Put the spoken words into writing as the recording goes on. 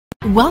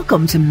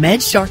Welcome to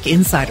MedShark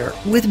Insider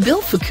with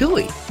Bill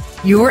Fukui,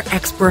 your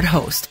expert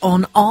host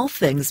on all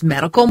things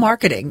medical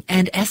marketing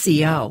and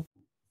SEO.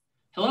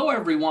 Hello,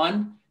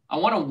 everyone. I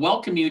want to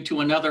welcome you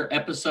to another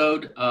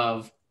episode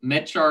of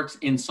MedShark's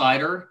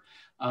Insider.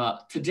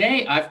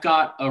 Today, I've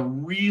got a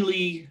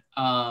really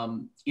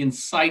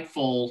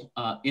insightful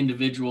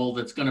individual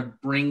that's going to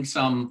bring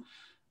some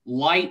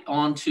light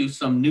onto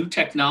some new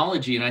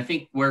technology. And I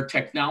think where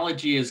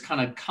technology has kind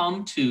of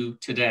come to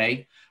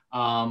today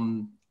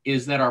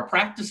is that our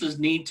practices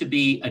need to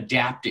be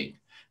adapting.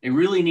 They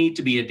really need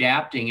to be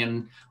adapting.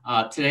 And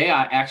today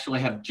I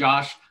actually have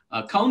Josh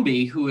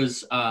Combe, who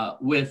is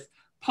with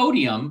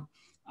Podium.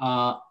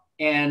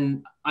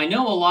 And I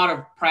know a lot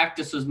of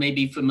practices may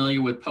be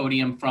familiar with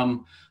Podium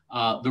from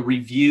the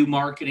review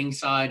marketing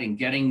side and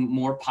getting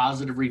more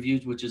positive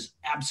reviews, which is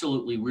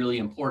absolutely really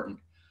important.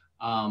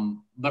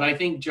 But I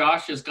think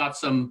Josh has got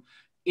some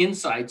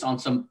insights on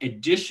some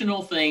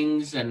additional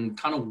things and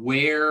kind of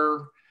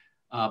where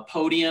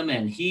Podium,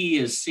 and he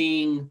is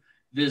seeing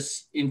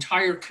this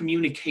entire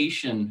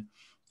communication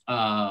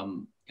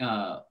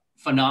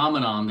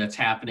phenomenon that's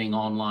happening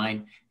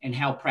online and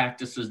how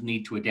practices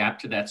need to adapt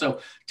to that. So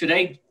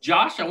today,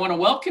 Josh, I want to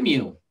welcome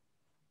you.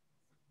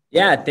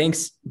 Yeah,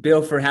 thanks,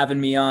 Bill, for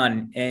having me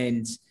on.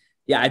 And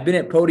yeah, I've been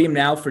at Podium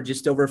now for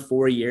just over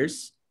 4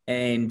 years.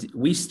 And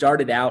we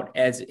started out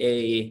as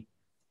you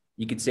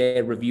could say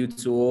a review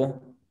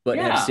tool, but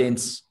have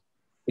since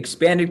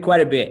expanded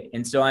quite a bit.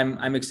 And so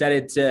I'm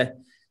excited to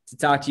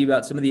talk to you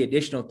about some of the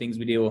additional things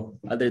we do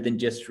other than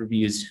just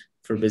reviews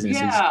for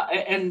businesses. Yeah.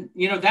 And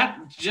that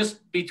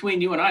just between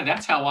you and I,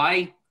 that's how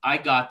I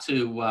got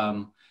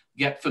to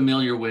get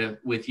familiar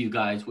with you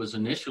guys was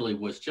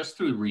just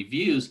through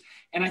reviews.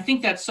 And I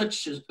think that's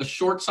such a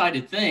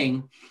short-sighted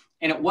thing.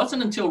 And it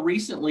wasn't until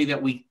recently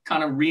that we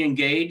kind of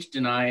re-engaged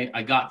and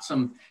I got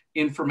some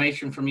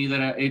information from you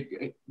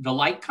that the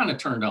light kind of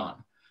turned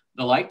on.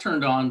 The light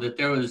turned on that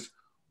there was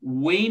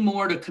way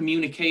more to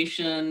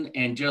communication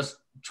and just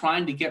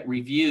trying to get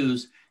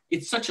reviews.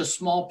 It's such a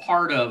small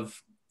part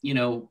of,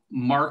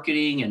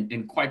 marketing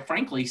and quite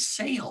frankly,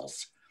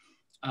 sales.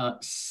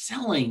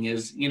 Selling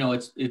is,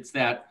 it's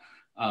that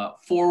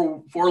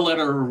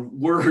four-letter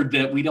word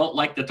that we don't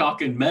like to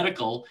talk in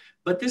medical,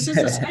 but this is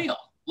a sale.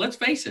 Let's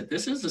face it,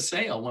 this is a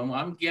sale. When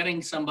I'm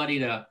getting somebody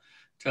to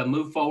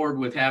move forward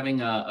with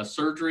having a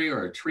surgery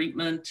or a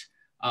treatment,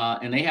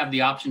 and they have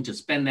the option to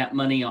spend that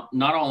money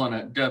not all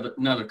on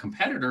another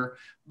competitor,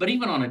 but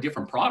even on a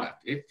different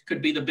product. It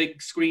could be the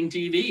big screen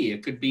TV.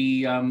 It could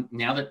be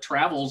now that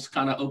travel's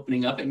kind of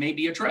opening up, it may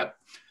be a trip.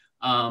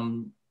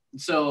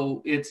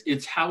 So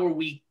it's how are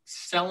we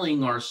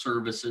selling our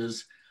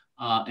services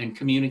and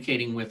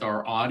communicating with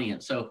our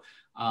audience. So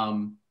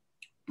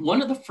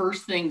one of the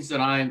first things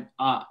that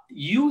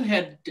you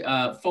had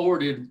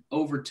forwarded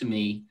over to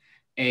me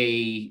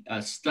a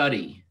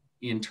study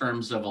in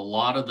terms of a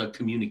lot of the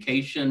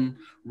communication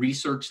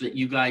research that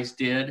you guys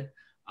did.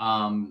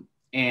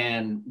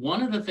 And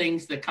one of the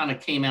things that kind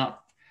of came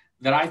out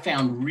that I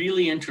found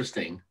really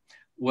interesting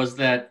was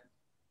that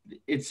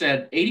it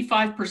said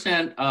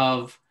 85%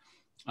 of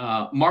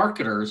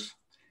marketers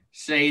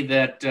say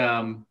that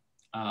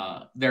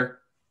their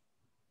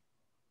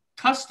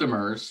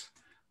customers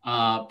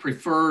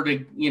prefer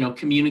to,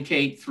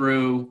 communicate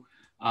through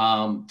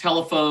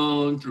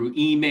telephone, through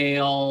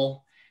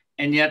email,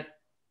 and yet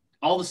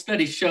all the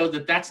studies show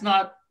that that's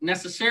not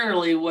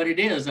necessarily what it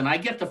is. And I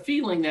get the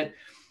feeling that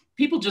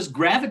people just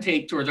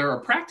gravitate towards, or our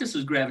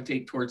practices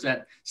gravitate towards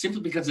that simply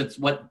because it's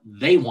what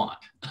they want,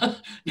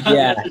 not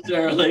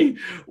necessarily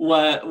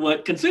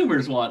what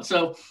consumers want.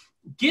 So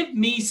give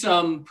me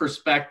some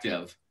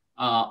perspective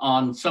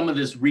on some of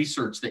this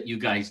research that you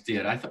guys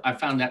did. I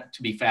found that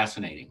to be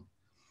fascinating.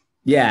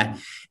 Yeah.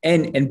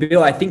 And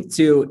Bill, I think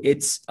too,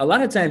 it's a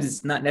lot of times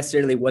it's not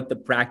necessarily what the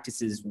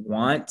practices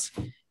want.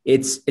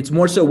 It's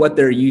more so what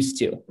they're used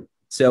to.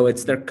 So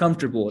they're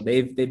comfortable.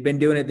 They've been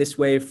doing it this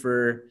way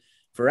for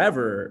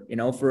forever,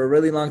 for a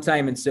really long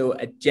time. And so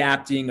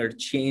adapting or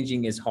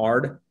changing is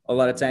hard a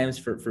lot of times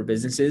for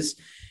businesses.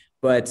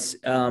 But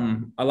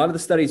a lot of the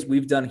studies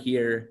we've done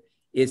here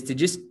is to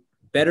just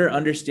better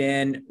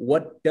understand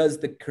what does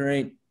the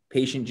current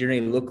patient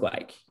journey look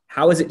like?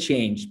 How has it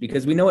changed?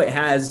 Because we know it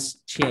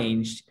has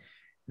changed.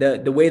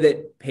 The way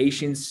that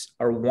patients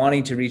are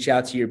wanting to reach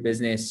out to your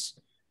business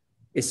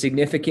is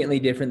significantly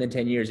different than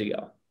 10 years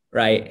ago,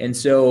 right? And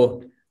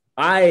so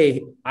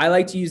I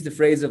like to use the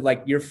phrase of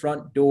like your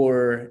front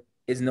door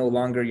is no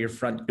longer your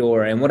front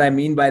door. And what I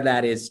mean by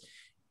that is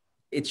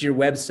it's your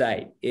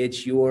website,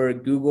 it's your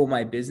Google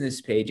My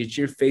Business page, it's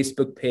your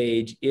Facebook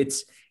page,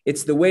 it's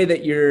the way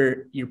that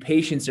your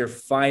patients are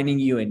finding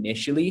you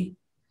initially.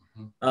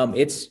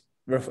 It's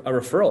a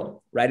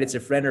referral, right? It's a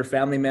friend or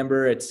family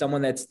member. It's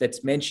someone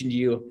that's mentioned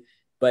you.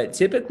 But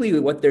typically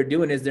what they're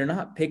doing is they're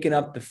not picking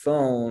up the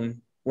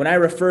phone. When I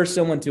refer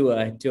someone to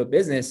a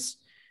business,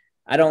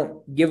 I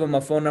don't give them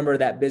a phone number of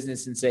that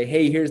business and say,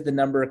 hey, here's the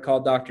number,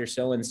 call Dr.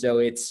 So-and-so.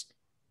 It's,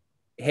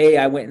 hey,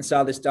 I went and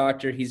saw this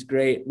doctor. He's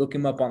great. Look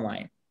him up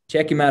online.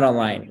 check him out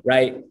online.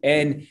 Right.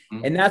 And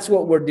that's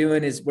what we're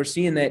doing is we're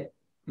seeing that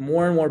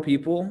more and more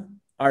people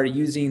are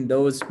using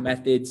those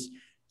methods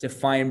to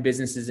find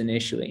businesses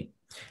initially.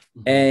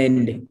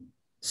 And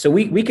so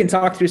we can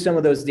talk through some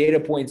of those data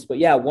points, but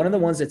yeah, one of the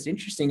ones that's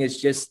interesting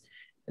is just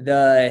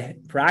the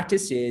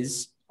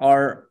practices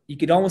are, you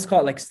could almost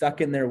call it like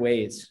stuck in their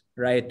ways,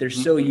 right? They're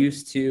so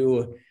used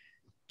to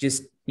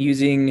just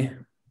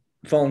using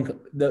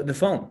the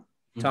phone,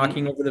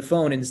 talking over the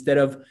phone instead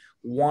of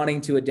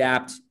wanting to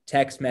adapt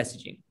text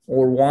messaging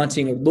or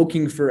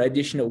looking for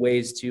additional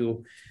ways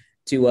to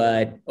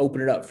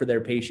open it up for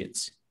their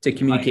patients to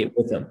communicate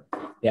with them.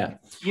 Yeah.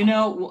 You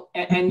know,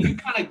 and you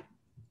kind of,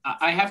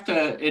 I have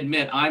to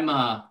admit,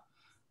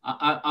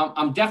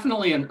 I'm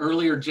definitely an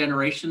earlier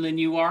generation than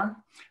you are.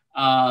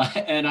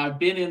 And I've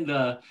been in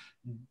the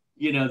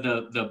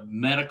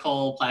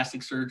medical,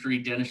 plastic surgery,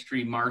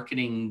 dentistry,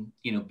 marketing,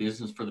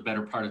 business for the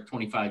better part of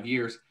 25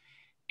 years.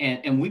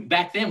 And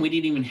back then we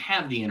didn't even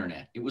have the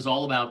internet. It was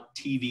all about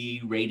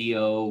TV,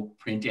 radio,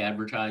 print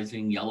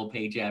advertising, yellow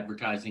page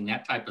advertising,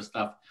 that type of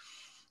stuff.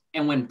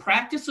 And when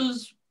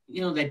practices,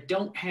 that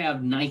don't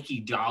have Nike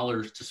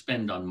dollars to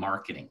spend on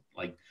marketing,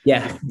 like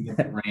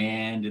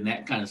brand and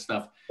that kind of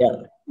stuff.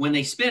 Yeah. When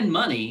they spend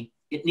money,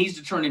 it needs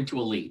to turn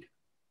into a lead.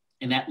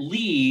 And that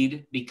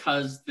lead,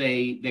 because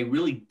they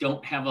really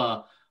don't have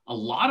a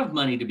lot of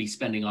money to be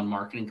spending on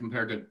marketing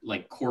compared to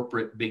like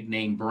corporate big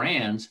name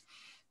brands,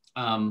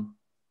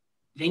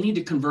 they need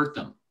to convert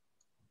them.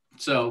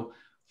 So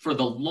for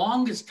the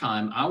longest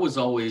time, I was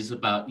always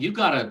about, you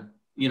got to,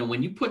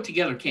 when you put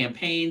together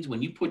campaigns,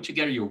 when you put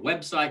together your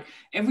website,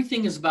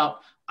 everything is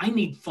about, I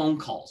need phone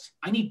calls.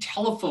 I need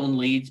telephone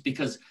leads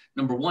because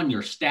number one,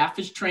 your staff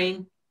is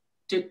trained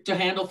to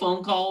handle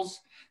phone calls.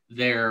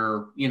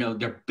 They're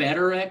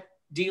better at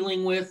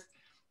dealing with,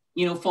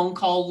 phone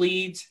call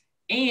leads,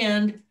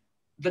 and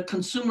the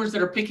consumers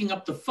that are picking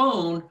up the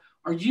phone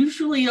are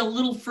usually a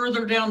little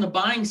further down the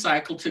buying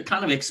cycle to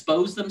kind of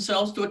expose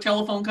themselves to a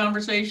telephone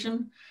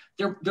conversation.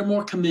 They're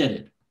more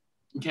committed.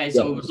 Okay.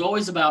 So it was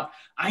always about,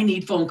 I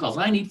need phone calls.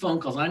 I need phone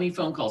calls. I need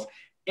phone calls.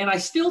 And I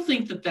still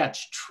think that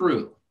that's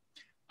true.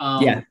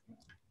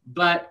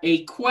 But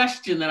a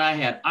question that I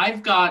had,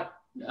 I've got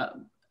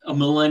a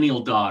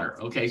millennial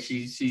daughter. Okay.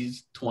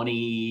 She's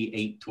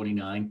 28,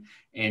 29,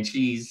 and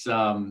she's,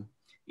 now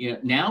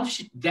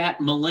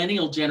that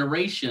millennial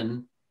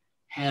generation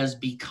has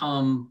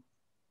become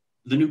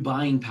the new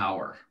buying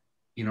power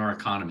in our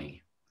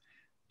economy.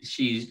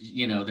 She's,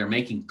 they're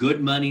making good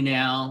money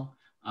now.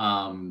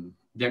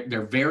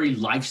 They're very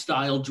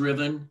lifestyle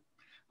driven.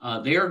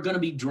 They are going to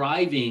be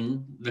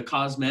driving the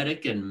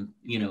cosmetic and,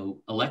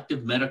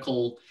 elective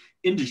medical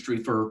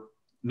industry for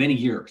many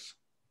years.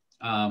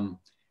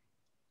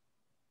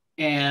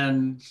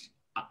 And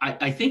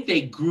I think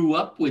they grew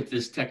up with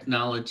this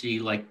technology,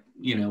 like,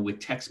 with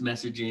text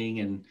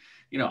messaging and,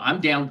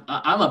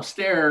 I'm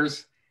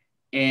upstairs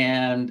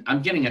and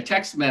I'm getting a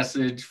text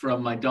message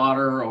from my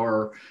daughter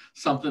or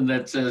something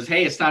that says,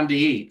 hey, it's time to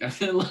eat.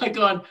 And like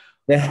why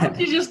don't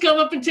you just come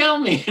up and tell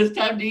me it's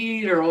time to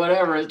eat or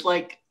whatever? It's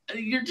like,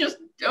 you're just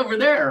over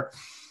there.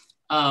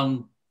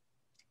 How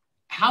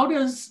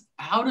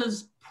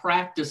does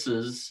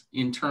practices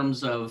in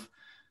terms of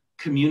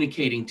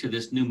communicating to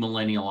this new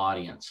millennial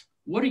audience,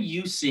 what are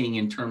you seeing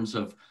in terms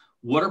of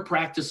what are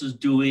practices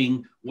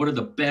doing? What are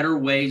the better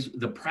ways,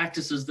 the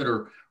practices that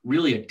are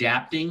really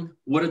adapting?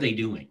 What are they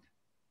doing?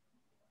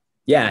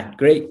 Yeah,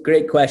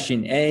 great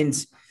question.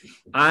 And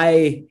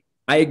I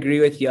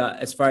agree with you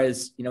as far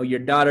as, your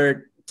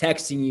daughter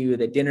texting you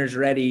that dinner's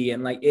ready.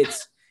 And like,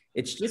 it's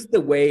just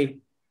the way.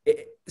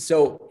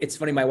 So it's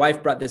funny. My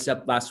wife brought this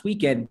up last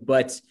weekend,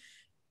 but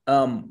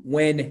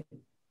when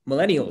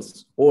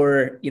millennials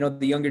or,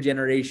 the younger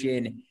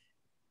generation,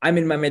 I'm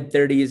in my mid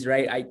 30s,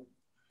 right?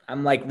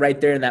 I'm like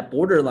right there in that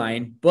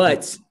borderline,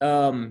 but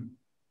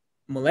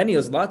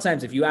millennials, a lot of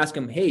times, if you ask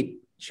them, hey,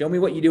 show me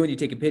what you do when you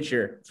take a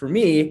picture. For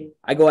me,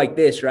 I go like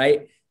this,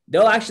 right?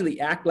 They'll actually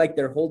act like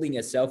they're holding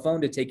a cell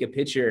phone to take a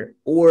picture.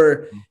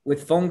 Or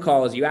with phone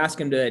calls, you ask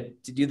them to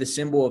do the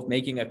symbol of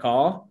making a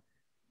call.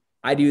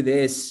 I do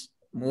this.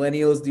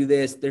 Millennials do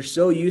this. They're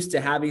so used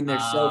to having their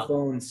cell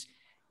phones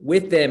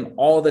with them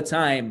all the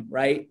time,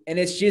 right? And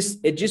it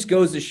just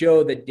goes to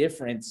show the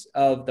difference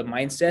of the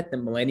mindset the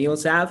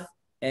millennials have.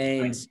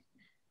 And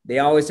they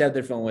always have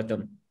their phone with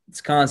them.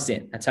 It's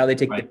constant. That's how they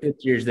take the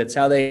pictures. That's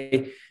how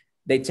they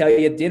tell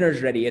you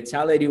dinner's ready. It's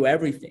how they do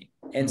everything.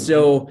 And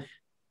so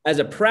as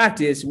a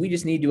practice, we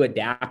just need to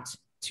adapt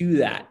to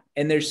that.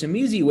 And there's some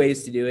easy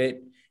ways to do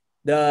it.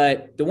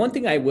 The one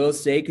thing I will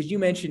say, because you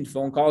mentioned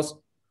phone calls,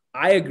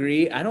 I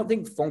agree. I don't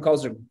think phone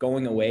calls are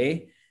going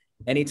away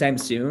anytime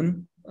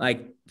soon.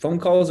 Like, phone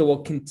calls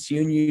will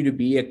continue to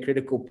be a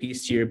critical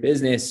piece to your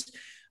business,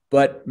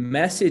 but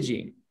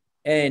messaging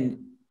and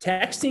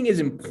texting is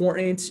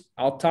important.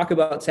 I'll talk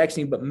about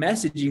texting, but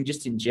messaging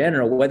just in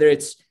general, whether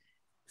it's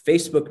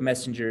Facebook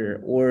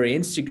Messenger or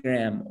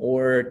Instagram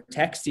or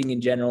texting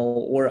in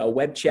general, or a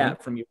web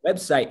chat from your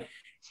website,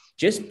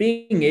 just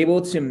being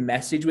able to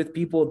message with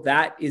people,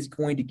 that is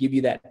going to give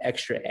you that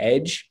extra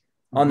edge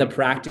on the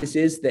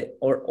practices that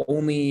are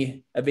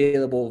only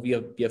available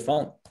via a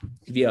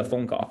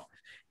phone call.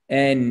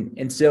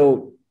 And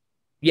so,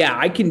 yeah,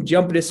 I can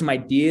jump into some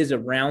ideas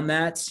around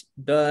that.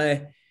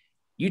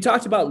 You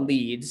talked about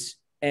leads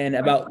and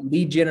about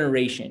lead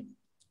generation.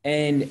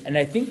 And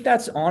I think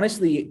that's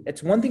honestly,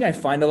 it's one thing I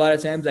find a lot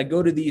of times. I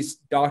go to these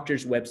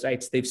doctors'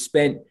 websites, they've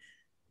spent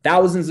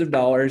thousands of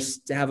dollars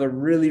to have a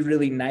really,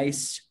 really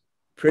nice,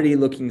 pretty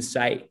looking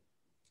site.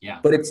 Yeah.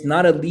 But it's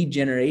not a lead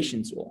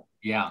generation tool.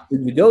 Yeah.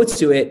 You go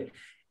to it,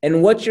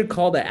 and what's your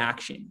call to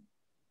action?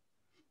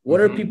 What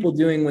are people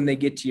doing when they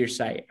get to your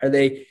site? Are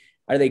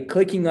they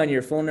clicking on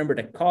your phone number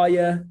to call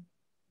you,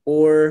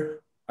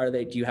 or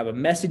do you have a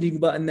messaging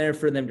button there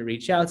for them to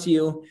reach out to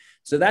you?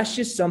 So that's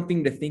just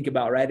something to think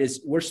about, right?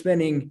 Is we're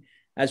spending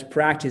as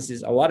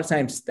practices a lot of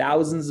times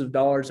thousands of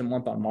dollars a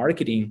month on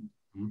marketing,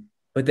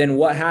 but then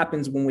what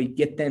happens when we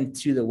get them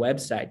to the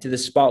website, to the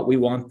spot we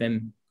want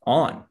them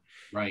on?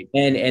 Right.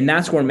 And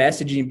that's where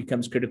messaging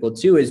becomes critical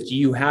too, is do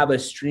you have a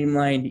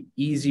streamlined,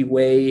 easy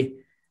way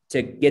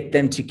to get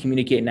them to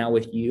communicate now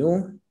with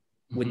you,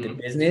 with the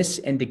business,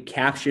 and to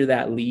capture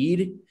that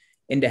lead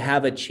and to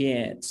have a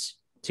chance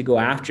to go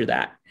after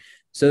that?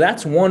 So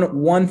that's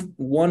one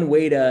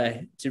way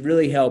to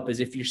really help is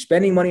if you're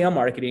spending money on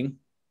marketing,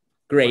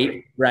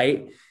 great,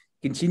 right?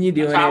 Continue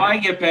doing it. That's how I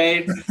get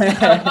paid. That's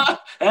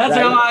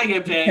how I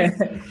get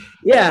paid.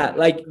 Yeah.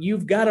 Like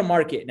you've got to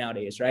market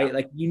nowadays, right? Yeah.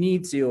 Like you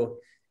need to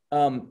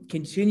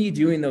continue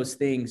doing those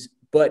things.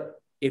 But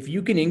if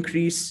you can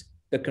increase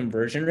the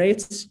conversion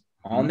rates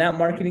on that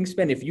marketing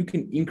spend, if you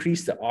can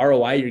increase the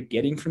ROI you're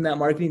getting from that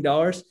marketing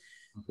dollars,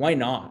 why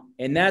not?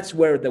 And that's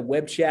where the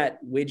web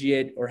chat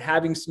widget or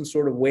having some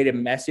sort of way to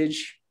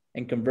message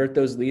and convert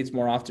those leads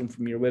more often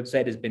from your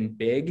website has been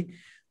big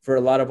for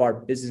a lot of our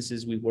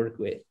businesses we work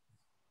with.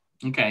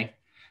 Okay.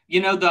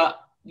 You know,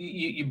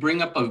 you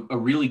bring up a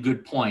really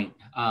good point.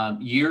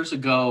 Years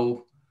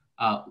ago,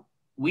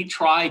 we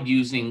tried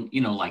using,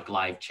 like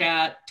live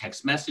chat,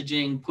 text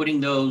messaging,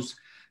 putting those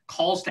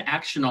calls to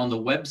action on the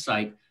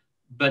website.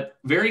 But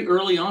very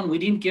early on, we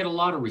didn't get a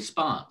lot of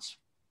response.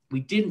 We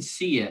didn't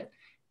see it.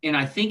 And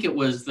I think it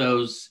was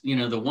those,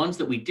 the ones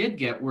that we did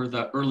get were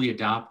the early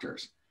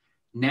adopters.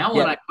 Now,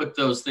 when I put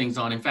those things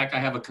on, in fact, I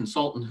have a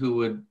consultant who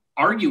would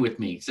argue with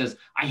me. He says,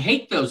 I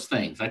hate those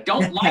things. I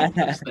don't like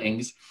those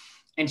things.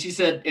 And she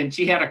said, and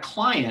she had a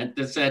client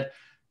that said,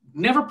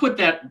 never put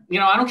that,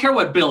 I don't care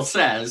what Bill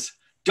says,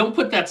 don't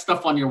put that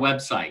stuff on your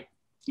website,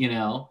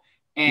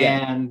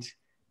 and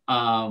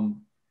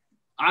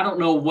I don't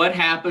know what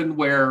happened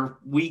where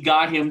we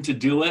got him to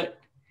do it.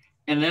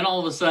 And then all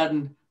of a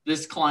sudden,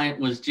 this client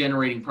was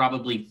generating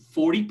probably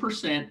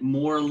 40%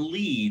 more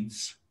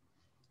leads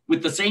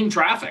with the same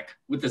traffic,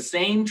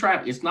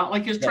 It's not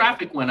like his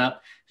traffic went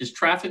up. His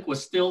traffic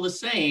was still the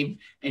same.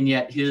 And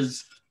yet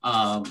his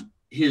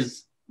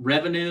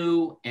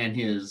revenue and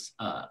his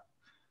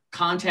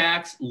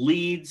contacts,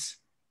 leads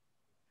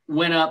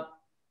went up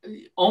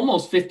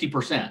almost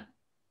 50%,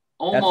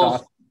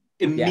 almost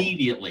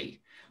immediately.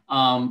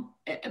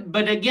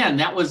 But again,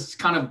 that was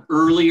kind of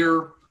early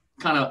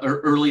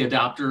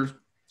adopter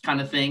kind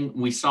of thing.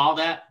 We saw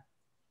that.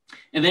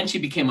 And then she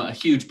became a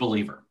huge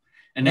believer.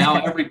 And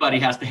now everybody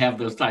has to have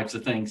those types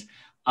of things.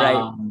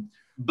 Right.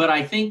 But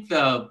I think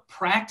the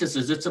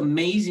practices, it's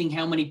amazing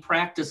how many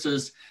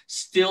practices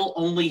still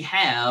only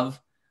have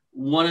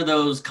one of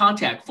those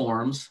contact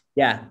forms.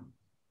 Yeah.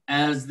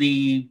 As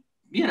the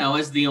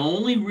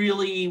only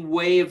really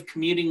way of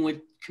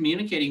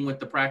communicating with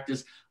the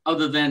practice,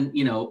 other than,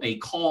 a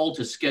call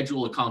to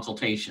schedule a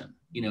consultation.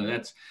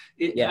 That's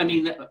it. Yeah. I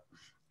mean,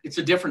 it's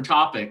a different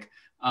topic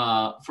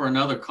for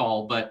another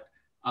call, but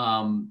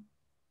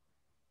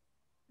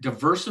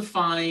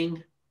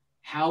diversifying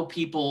how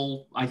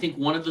people, I think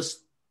one of the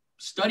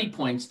study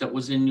points that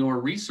was in your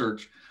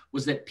research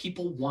was that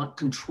people want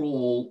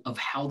control of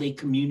how they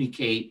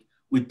communicate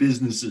with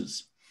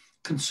businesses.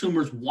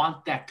 Consumers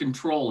want that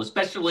control,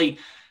 especially,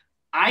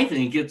 I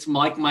think it's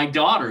like my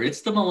daughter,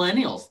 it's the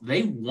millennials.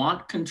 They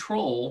want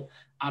control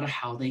out of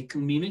how they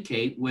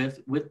communicate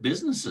with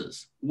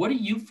businesses. What are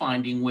you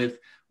finding with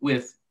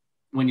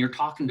when you're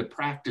talking to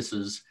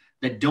practices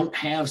that don't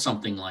have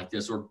something like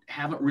this or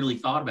haven't really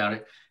thought about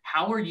it?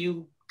 How are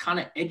you kind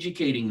of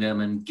educating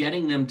them and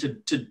getting them to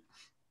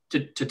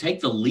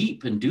take the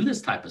leap and do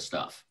this type of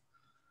stuff?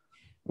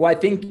 Well, I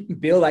think,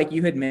 Bill, like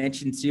you had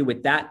mentioned too,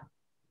 with that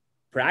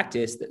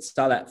practice that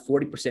saw that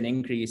 40%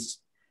 increase,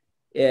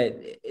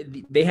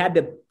 they had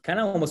to kind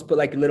of almost put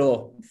like a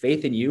little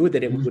faith in you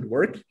that it would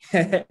work.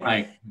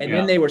 Right. And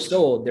then they were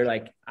sold. They're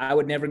like, I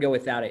would never go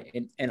without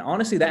it. And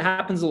honestly, that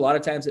happens a lot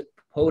of times at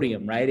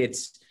Podium, right?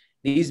 It's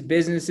these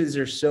businesses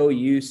are so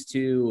used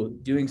to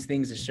doing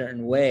things a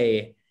certain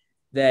way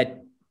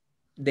that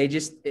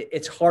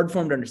it's hard for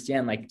them to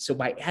understand. Like, so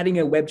by adding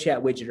a web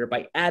chat widget or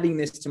by adding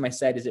this to my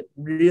site, is it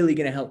really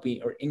going to help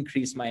me or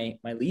increase my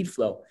lead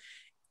flow?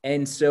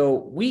 And so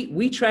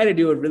we try to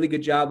do a really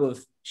good job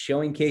of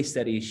showing case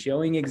studies,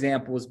 showing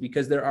examples,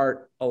 because there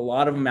are a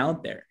lot of them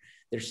out there.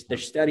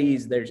 there's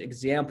studies, there's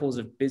examples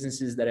of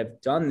businesses that have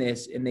done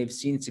this and they've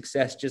seen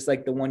success, just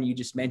like the one you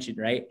just mentioned.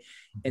 Right.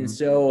 And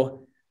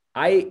so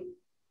I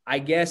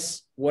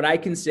guess what I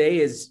can say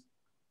is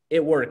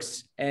it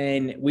works.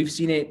 And we've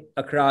seen it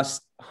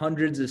across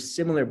hundreds of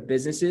similar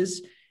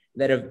businesses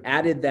that have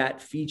added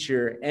that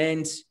feature.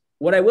 And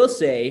what I will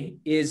say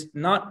is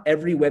not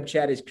every web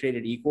chat is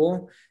created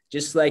equal,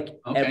 just like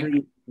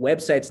every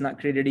website's not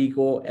created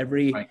equal.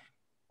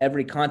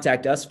 Every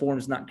contact us form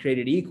is not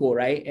created equal.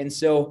 Right. And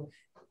so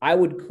I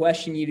would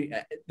question you.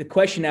 The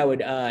question I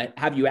would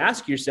have you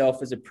ask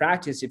yourself as a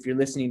practice, if you're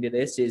listening to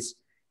this, is,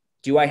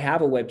 do I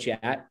have a web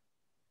chat?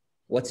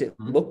 What's it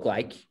look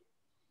like?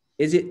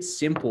 Is it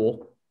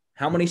simple?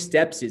 How many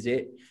steps is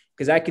it?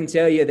 Because I can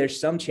tell you there's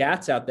some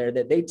chats out there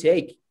that they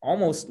take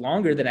almost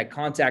longer than a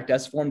contact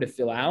us form to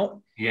fill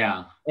out.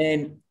 Yeah.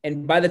 And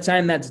by the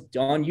time that's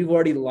done, you've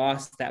already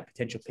lost that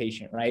potential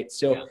patient, right?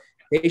 So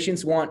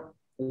patients want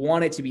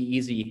it to be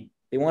easy.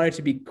 They want it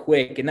to be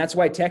quick. And that's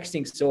why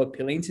texting is so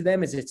appealing to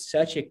them, is it's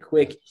such a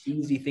quick,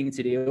 easy thing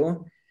to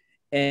do.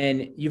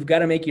 And you've got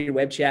to make your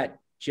web chat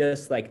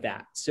just like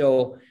that.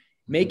 So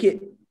make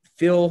it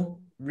feel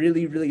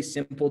really, really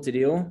simple to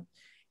do.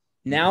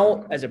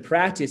 Now, as a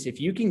practice, if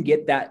you can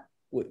get that,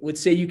 let's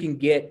say you can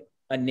get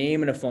a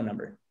name and a phone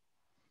number,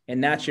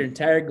 and that's your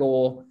entire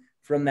goal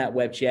from that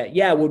web chat.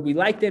 Yeah. Would we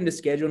like them to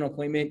schedule an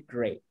appointment?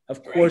 Great.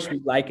 Of course,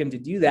 we'd like them to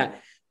do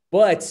that.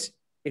 But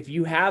if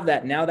you have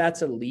that, now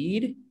that's a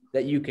lead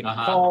that you can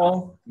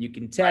call, you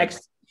can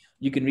text,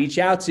 you can reach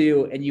out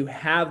to, and you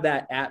have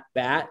that at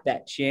bat,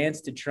 that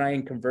chance to try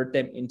and convert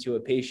them into a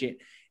patient.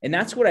 And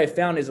that's what I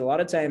found is a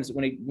lot of times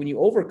when you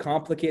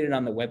overcomplicate it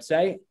on the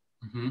website,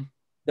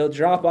 they'll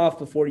drop off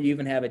before you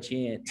even have a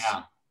chance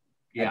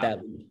at that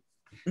lead.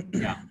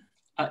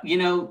 You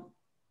know,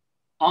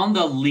 on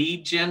the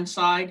lead gen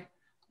side,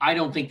 I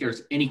don't think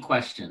there's any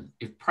question.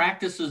 If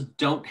practices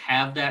don't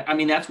have that, I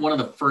mean, that's one of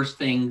the first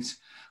things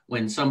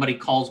when somebody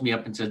calls me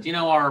up and says,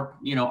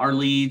 our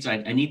leads, I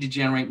need to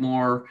generate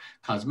more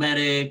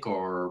cosmetic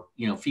or,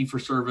 fee for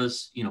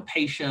service,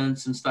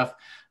 patients and stuff.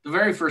 The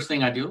very first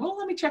thing I do, well,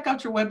 let me check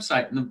out your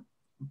website. And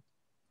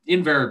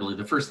invariably,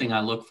 the first thing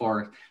I look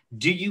for,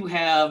 do you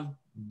have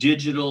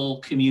digital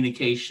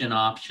communication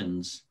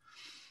options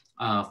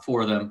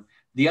for them?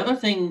 The other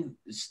thing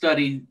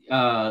study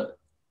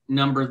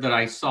number that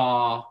I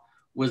saw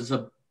was,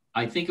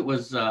 I think it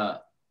was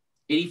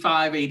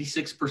 85,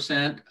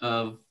 86%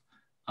 of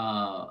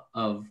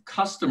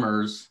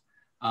customers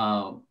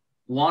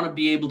want to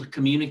be able to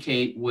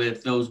communicate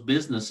with those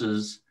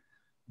businesses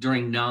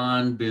during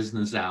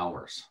non-business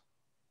hours.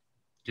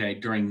 Okay,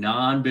 during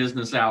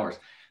non-business hours.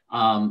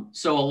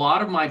 So a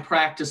lot of my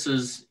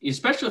practices,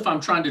 especially if I'm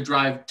trying to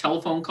drive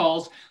telephone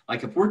calls,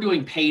 like if we're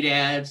doing paid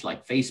ads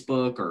like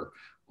Facebook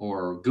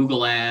or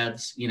Google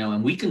ads,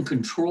 and we can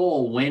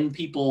control when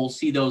people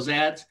see those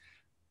ads,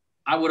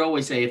 I would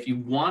always say if you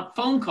want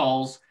phone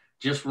calls,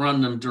 just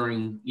run them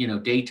during,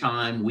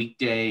 daytime,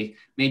 weekday,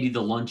 maybe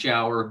the lunch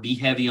hour, be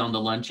heavy on the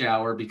lunch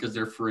hour because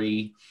they're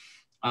free.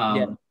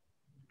 But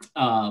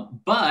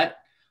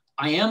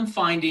I am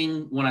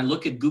finding when I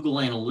look at Google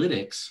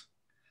Analytics,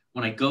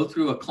 when I go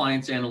through a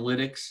client's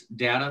analytics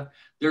data,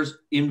 there's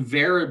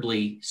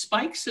invariably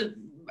spikes.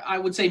 I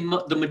would say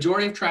the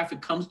majority of traffic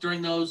comes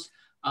during those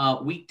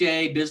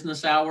weekday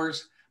business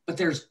hours, but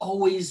there's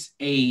always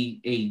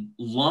a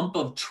lump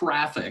of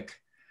traffic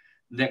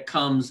that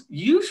comes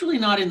usually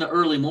not in the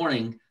early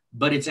morning,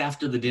 but it's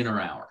after the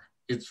dinner hour.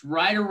 It's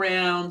right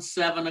around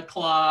 7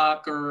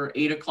 o'clock or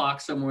 8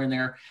 o'clock, somewhere in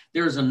there.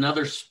 There's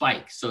another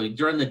spike. So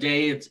during the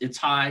day, it's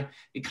high.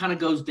 It kind of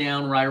goes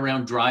down right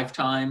around drive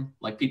time,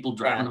 like people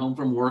driving home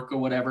from work or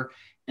whatever.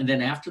 And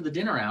then after the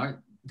dinner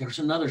hour, there's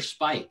another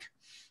spike.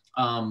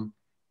 And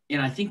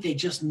I think they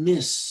just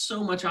miss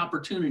so much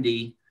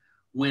opportunity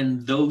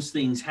when those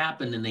things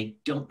happen and they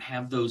don't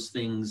have those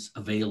things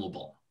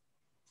available.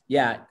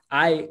 Yeah,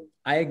 I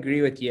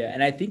agree with you.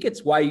 And I think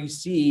it's why you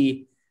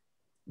see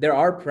there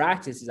are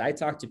practices. I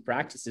talk to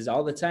practices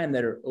all the time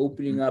that are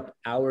opening up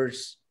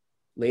hours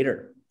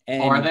later.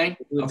 And are they?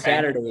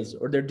 Saturdays,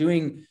 or they're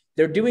doing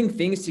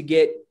things to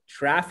get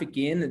traffic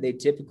in that they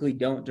typically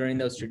don't during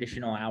those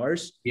traditional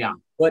hours. Yeah.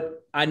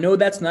 But I know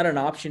that's not an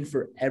option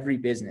for every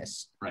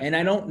business. Right. And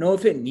I don't know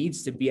if it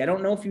needs to be. I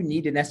don't know if you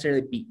need to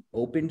necessarily be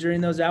open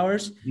during those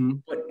hours,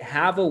 but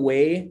have a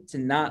way to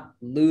not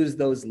lose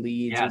those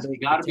leads. Yeah, you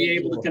got to be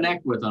able to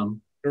connect with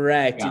them.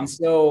 Correct. Yeah. And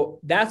so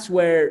that's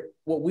where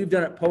what we've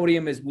done at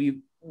Podium is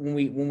when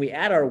we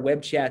add our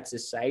web chats to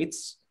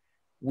sites,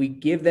 we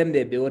give them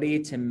the ability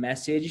to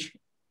message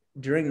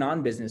during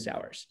non-business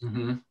hours.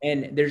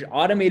 And there's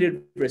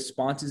automated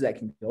responses that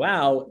can go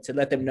out to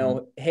let them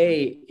know,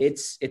 hey,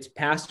 it's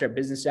past our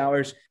business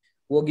hours.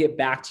 We'll get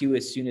back to you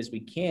as soon as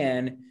we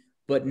can.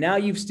 But now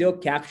you've still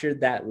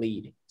captured that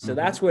lead. So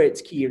that's where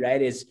it's key,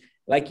 right? Is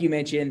like you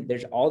mentioned,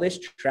 there's all this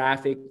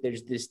traffic.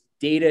 There's this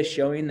data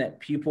showing that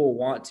people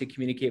want to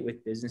communicate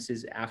with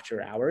businesses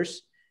after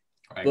hours.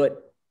 Right.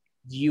 But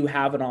do you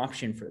have an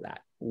option for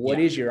that? What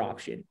is your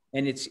option?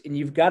 And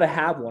you've got to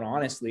have one,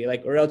 honestly,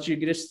 like, or else you're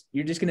just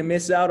going to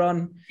miss out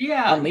on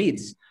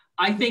leads.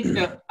 I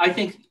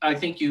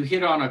think you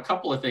hit on a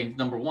couple of things.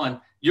 Number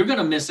one, you're going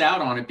to miss out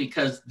on it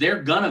because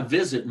they're going to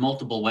visit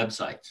multiple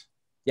websites.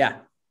 Yeah.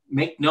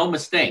 Make no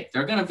mistake.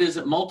 They're going to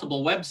visit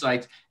multiple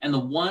websites, and the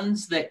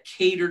ones that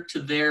cater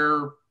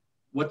to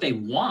what they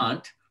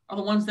want are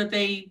the ones that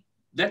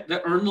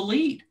earn the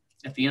lead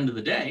at the end of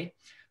the day.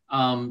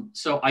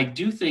 So I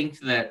do think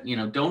that,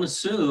 don't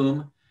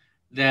assume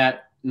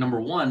that, number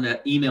one,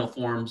 that email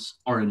forms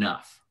are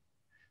enough,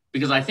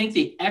 because I think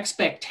the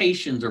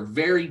expectations are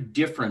very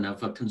different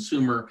of a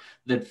consumer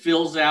that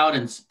fills out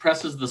and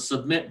presses the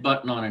submit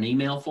button on an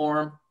email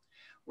form,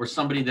 or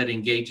somebody that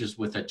engages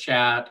with a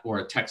chat or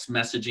a text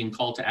messaging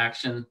call to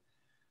action.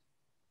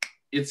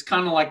 It's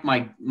kind of like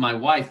my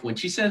wife, when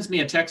she sends me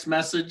a text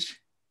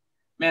message,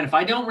 man, if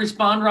I don't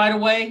respond right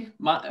away,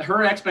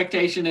 her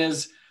expectation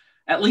is,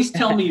 at least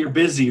tell me you're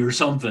busy or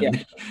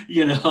something.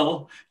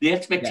 The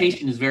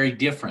expectation is very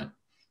different.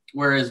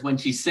 Whereas when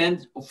she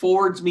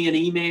forwards me an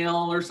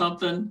email or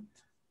something,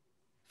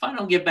 if I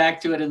don't get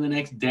back to it in the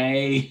next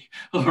day,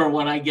 or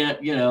when I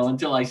get,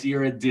 until I see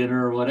her at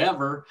dinner or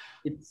whatever,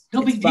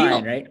 no big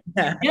deal, right?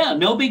 Yeah,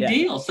 no big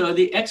deal. So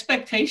the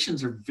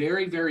expectations are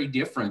very, very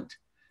different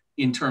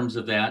in terms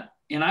of that.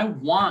 And I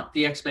want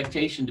the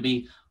expectation to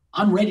be,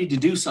 I'm ready to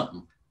do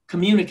something.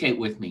 Communicate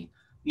with me.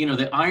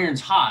 The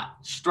iron's hot,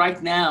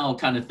 strike now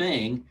kind of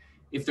thing.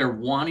 If they're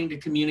wanting to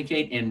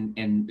communicate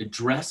and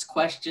address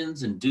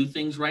questions and do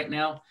things right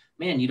now,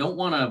 man, you don't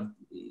want to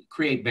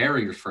create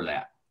barriers for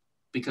that,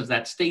 because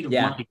that state of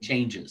mind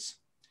changes.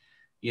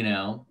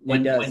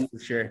 For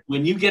sure.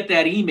 When you get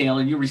that email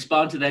and you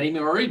respond to that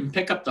email, or even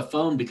pick up the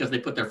phone because they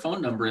put their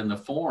phone number in the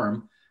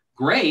form,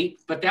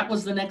 great. But that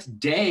was the next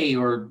day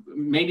or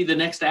maybe the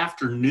next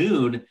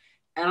afternoon,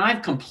 and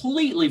I've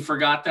completely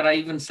forgot that I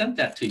even sent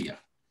that to you.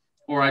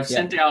 Or I've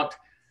sent out,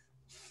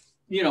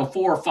 4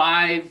 or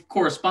 5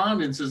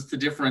 correspondences to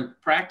different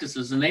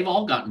practices, and they've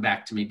all gotten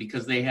back to me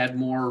because they had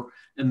more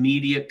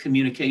immediate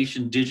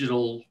communication,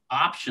 digital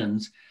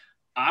options.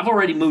 I've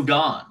already moved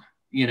on.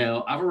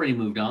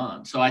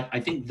 So I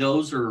think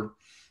those are,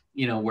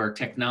 where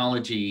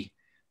technology,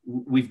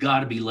 we've got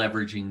to be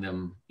leveraging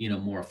them,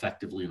 more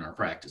effectively in our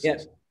practices.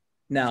 Yes.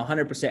 No,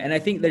 100%. And I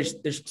think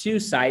there's 2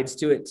 sides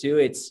to it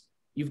too.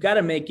 You've got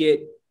to make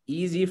it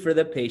easy for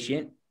the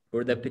patient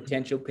or the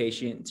potential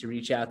patient to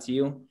reach out to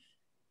you.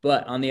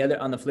 But on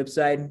the flip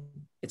side,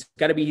 it's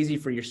got to be easy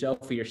for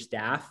yourself, for your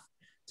staff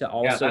to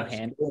also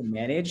handle and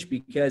manage,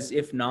 because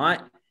if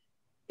not,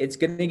 it's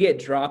going to get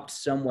dropped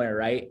somewhere.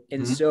 Right.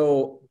 And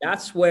so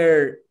that's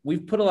where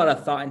we've put a lot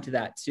of thought into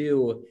that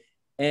too.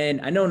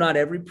 And I know not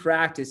every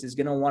practice is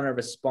going to want to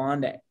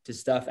respond to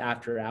stuff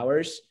after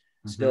hours.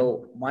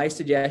 So my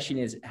suggestion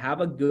is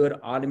have a good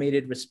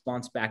automated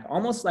response back,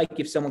 almost like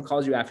if someone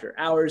calls you after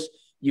hours,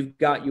 you've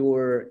got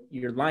your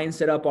line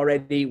set up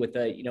already with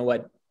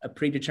a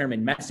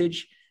predetermined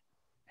message.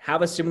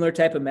 Have a similar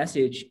type of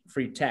message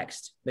for your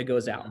text that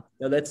goes out.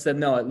 That lets them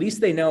know, at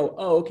least they know,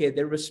 oh, okay,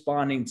 they're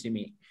responding to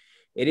me.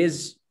 It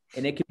is,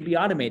 and it can be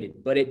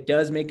automated, but it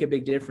does make a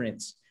big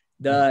difference.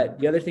 The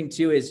other thing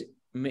too is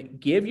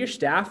give your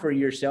staff or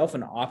yourself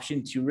an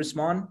option to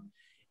respond.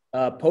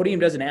 Podium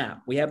does an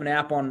app. We have an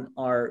app on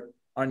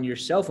your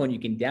cell phone you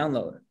can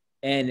download,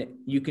 and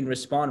you can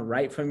respond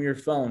right from your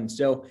phone.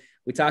 So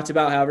we talked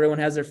about how everyone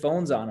has their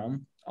phones on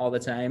them all the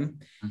time.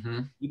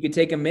 You could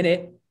take a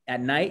minute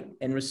at night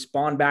and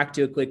respond back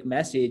to a quick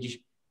message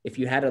if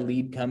you had a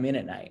lead come in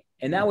at night.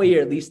 And that way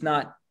you're at least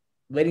not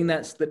letting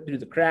that slip through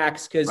the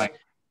cracks.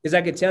 Because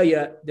I could tell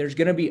you, there's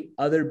going to be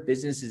other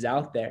businesses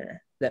out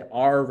there that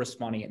are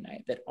responding at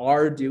night, that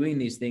are doing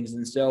these things.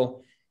 And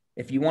so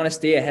if you want to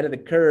stay ahead of the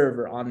curve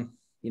or on,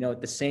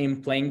 at the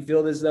same playing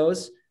field as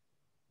those,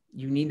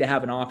 you need to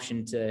have an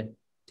option to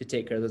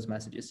take care of those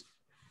messages.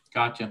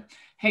 Gotcha.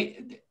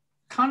 Hey,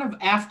 kind of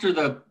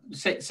after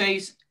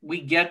say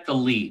we get the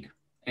lead,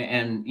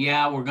 and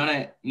we're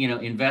going to,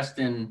 invest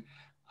in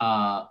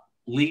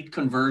lead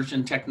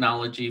conversion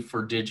technology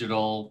for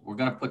digital. We're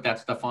going to put that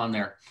stuff on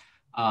there.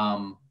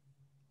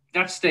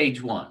 That's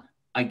stage 1.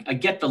 I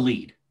get the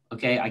lead.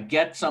 Okay. I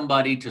get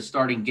somebody to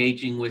start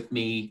engaging with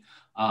me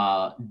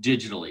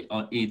digitally,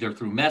 either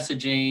through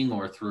messaging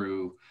or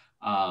through,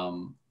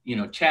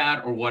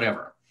 chat or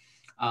whatever.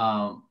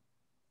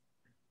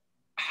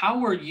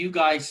 How are you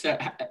guys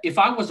set? If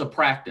I was a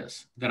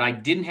practice that I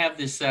didn't have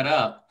this set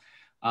up,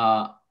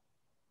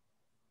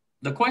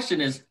 the question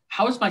is,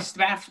 how is my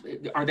staff?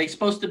 Are they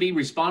supposed to be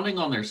responding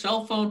on their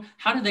cell phone?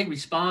 How do they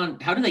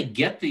respond? How do they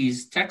get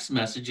these text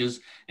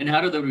messages, and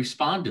how do they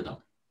respond to them?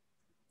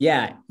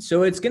 Yeah.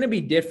 So it's going to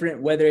be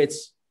different whether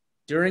it's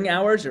during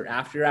hours or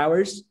after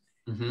hours.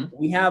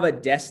 We have a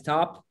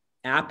desktop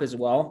app as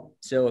well.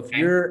 So if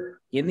you're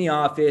in the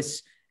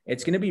office,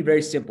 it's going to be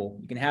very simple.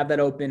 You can have that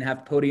open,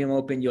 have Podium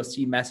open. You'll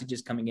see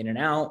messages coming in and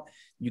out.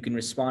 You can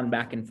respond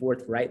back and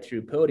forth right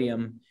through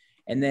Podium.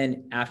 And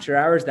then after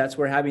hours, that's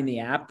where having the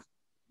app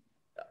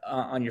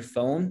on your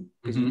phone,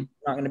 because you're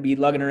not going to be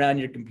lugging around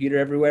your computer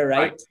everywhere,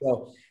 right?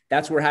 So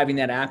that's where having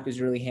that app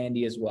is really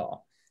handy as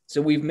well.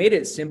 So we've made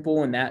it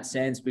simple in that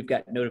sense. We've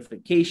got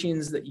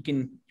notifications that you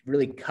can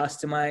really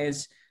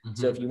customize.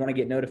 So if you want to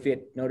get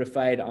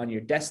notified on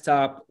your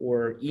desktop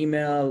or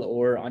email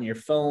or on your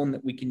phone,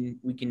 that we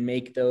can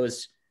make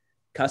those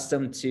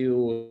custom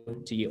to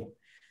you.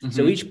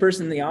 So each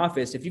person in the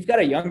office, if you've got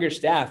a younger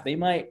staff, they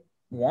might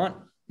want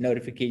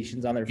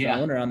notifications on their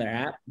phone or on their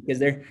app, because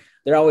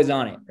they're always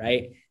on it,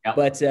 right?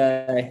 But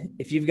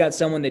if you've got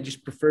someone that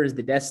just prefers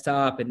the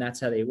desktop and that's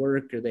how they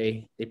work, or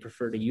they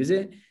prefer to use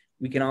it,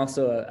 we can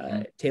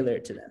also tailor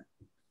it to them.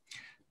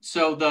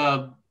 So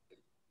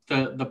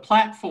the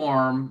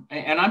platform,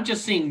 and I'm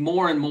just seeing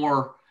more and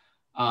more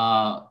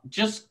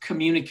just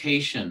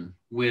communication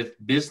with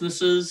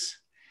businesses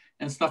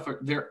and stuff.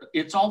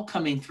 It's all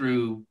coming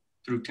through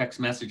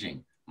text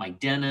messaging. My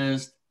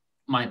dentist,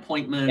 my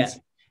appointments,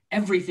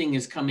 everything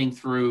is coming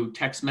through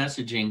text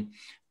messaging.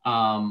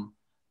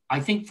 I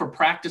think for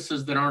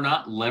practices that are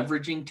not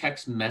leveraging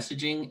text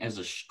messaging as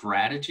a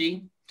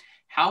strategy,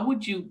 how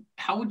would you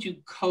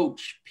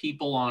coach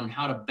people on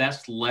how to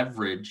best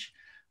leverage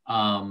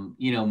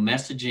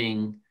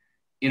messaging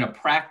in a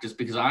practice?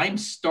 Because I'm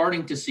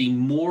starting to see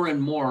more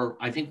and more.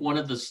 I think one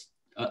of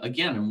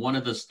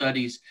the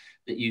studies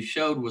that you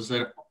showed was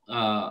that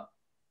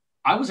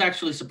I was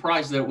actually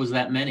surprised that it was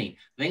that many.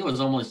 I think it was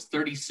almost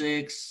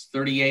 36,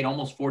 38,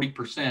 almost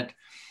 40%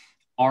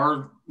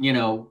 are,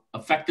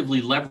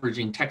 effectively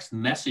leveraging text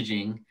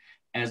messaging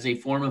as a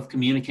form of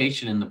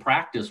communication in the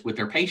practice with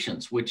their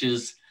patients, which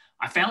is,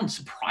 I found,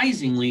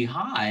 surprisingly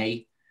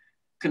high,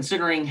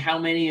 considering how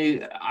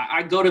many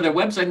I go to their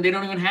website and they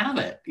don't even have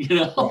it.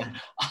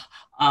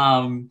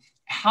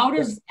 How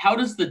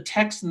does the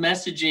text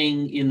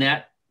messaging in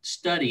that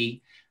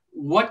study,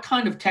 what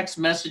kind of text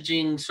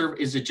messaging serve?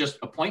 Is it just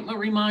appointment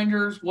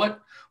reminders? What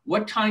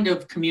kind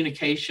of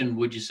communication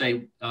would you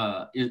say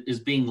is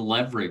being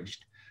leveraged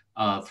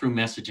through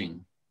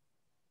messaging?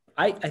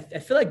 I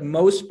feel like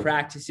most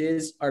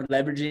practices are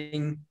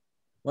leveraging,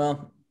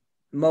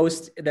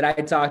 most that I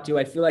talk to,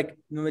 I feel like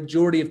the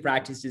majority of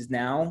practices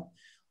now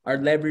are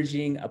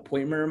leveraging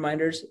appointment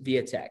reminders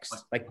via text.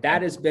 Like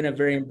that has been a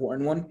very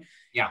important one.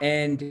 Yeah.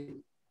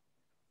 And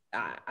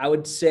I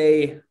would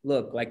say,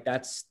 look, like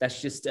that's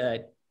just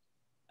a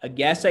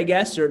guess, I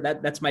guess, or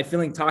that's my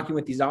feeling talking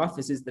with these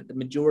offices, that the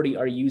majority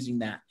are using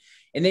that.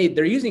 And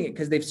they're using it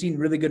because they've seen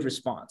really good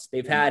response.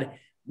 They've had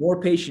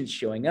more patients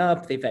showing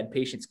up. They've had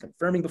patients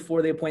confirming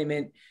before the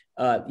appointment,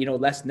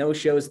 less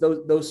no-shows,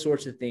 those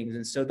sorts of things.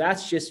 And so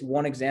that's just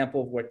one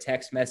example of where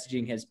text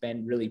messaging has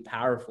been really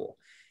powerful,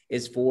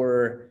 is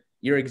for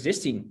your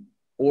existing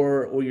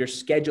or your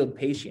scheduled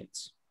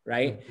patients,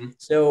 right?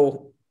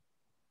 So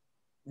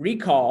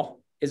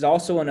recall is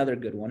also another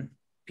good one.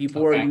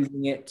 People are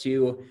using it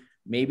to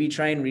maybe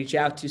try and reach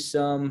out to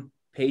some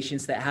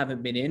patients that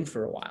haven't been in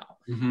for a while.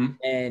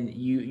 And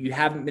you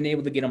haven't been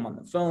able to get them on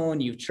the phone.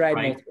 You've tried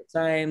multiple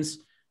times.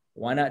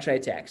 Why not try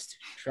text?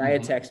 Try a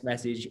text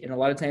message. And a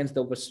lot of times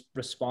they'll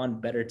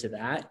respond better to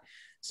that.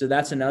 So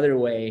that's another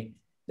way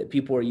that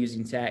people are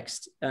using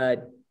text.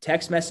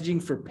 Text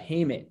messaging for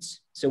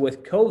payments. So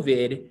with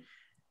COVID,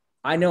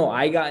 I know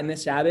I got in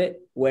this habit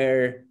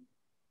where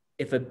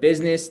if a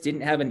business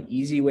didn't have an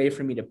easy way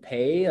for me to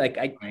pay, like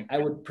I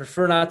would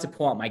prefer not to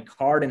pull out my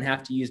card and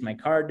have to use my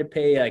card to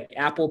pay. Like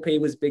Apple Pay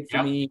was big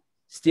for me,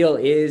 still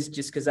is,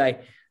 just because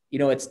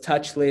it's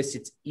touchless,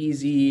 it's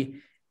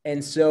easy.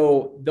 And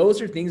so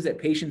those are things that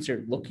patients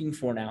are looking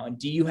for now. And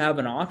do you have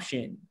an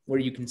option where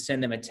you can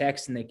send them a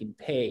text and they can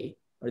pay,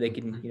 or they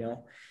can,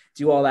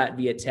 do all that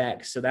via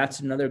text? So that's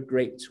another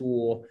great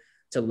tool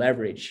to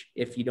leverage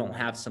if you don't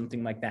have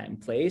something like that in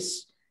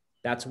place.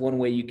 That's one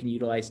way you can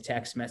utilize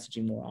text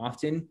messaging more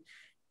often.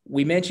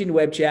 We mentioned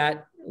web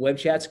chat. Web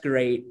chat's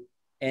great.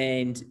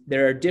 And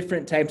there are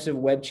different types of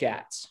web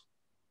chats.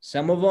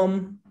 Some of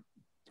them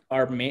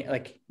are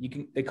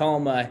they call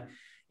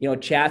them,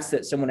 chats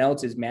that someone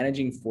else is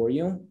managing for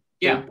you.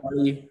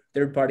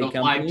 Third party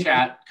company. Live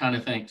chat kind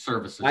of thing,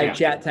 services. Live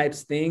chat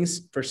types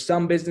things. For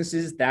some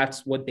businesses,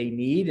 that's what they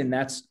need. And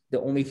that's the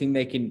only thing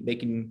they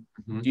can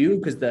do,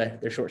 because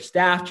they're short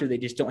staffed, or they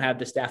just don't have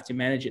the staff to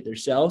manage it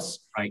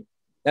themselves. Right.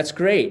 That's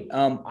great.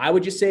 I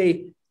would just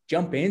say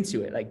jump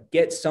into it, like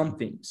get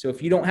something. So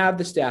if you don't have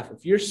the staff,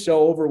 if you're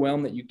so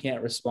overwhelmed that you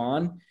can't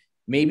respond,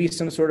 maybe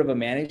some sort of a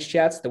managed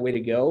chat's the way to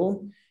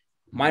go.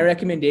 My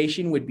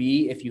recommendation would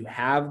be, if you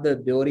have the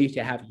ability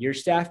to have your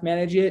staff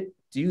manage it,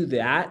 do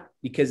that,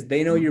 because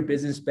they know your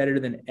business better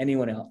than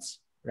anyone else,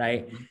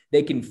 right?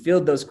 They can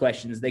field those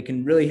questions. They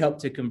can really help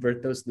to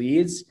convert those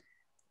leads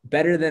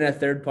better than a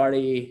third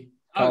party.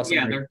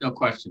 There's no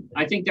question.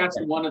 I think that's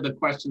one of the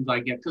questions I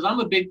get, because I'm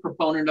a big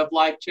proponent of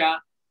live chat.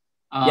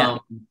 I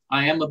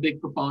am a big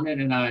proponent,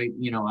 and I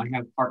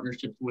have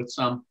partnerships with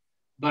some,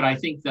 but I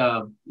think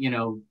I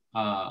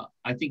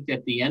think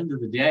at the end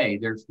of the day,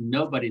 there's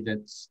nobody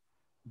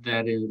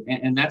that is,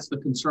 and that's the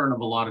concern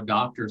of a lot of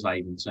doctors, I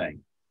even say,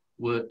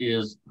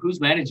 is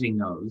who's managing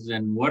those,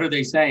 and what are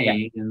they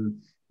saying?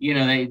 And,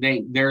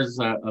 there's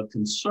a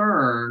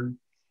concern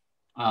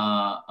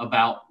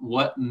about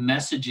what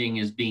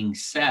messaging is being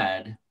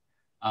said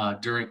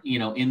during,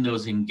 in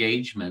those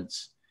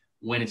engagements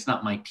when it's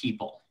not my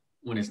people,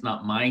 when it's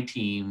not my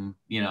team,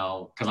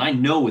 because I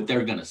know what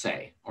they're going to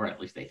say, or at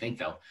least they think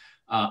they'll.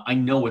 I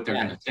know what they're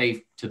going to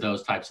say to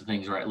those types of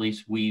things, or at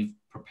least we've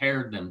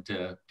prepared them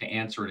to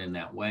answer it in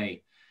that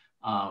way.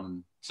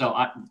 So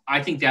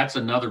I think that's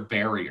another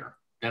barrier.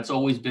 That's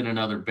always been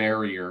another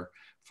barrier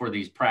for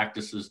these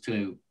practices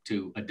to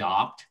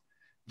adopt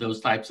those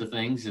types of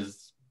things,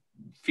 is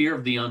fear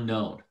of the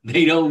unknown.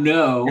 They don't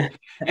know.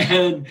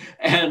 and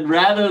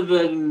rather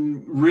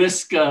than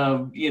risk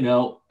of,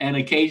 an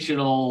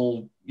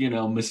occasional,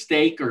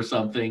 mistake or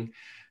something,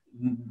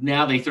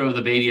 now they throw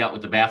the baby out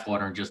with the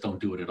bathwater and just don't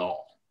do it at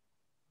all.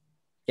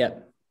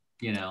 Yep.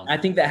 I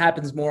think that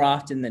happens more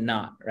often than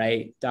not,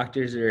 right?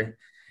 Doctors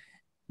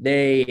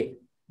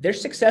they're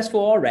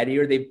successful already,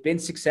 or they've been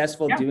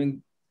successful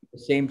doing the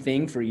same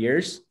thing for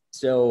years.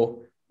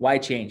 So why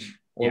change,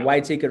 or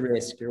why take a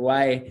risk, or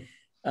why,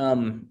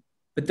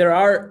 but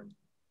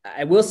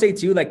I will say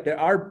too, like, there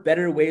are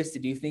better ways to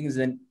do things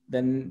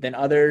than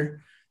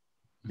other,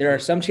 there are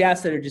some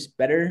chats that are just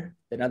better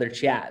than other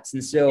chats.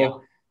 And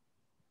so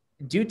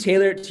do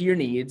tailor it to your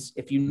needs.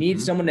 If you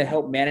need someone to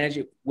help manage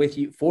it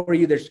for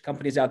you, there's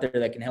companies out there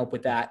that can help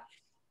with that.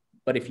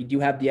 But if you do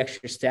have the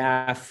extra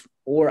staff,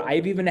 or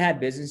I've even had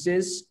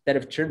businesses that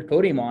have turned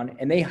Podium on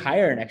and they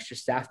hire an extra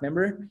staff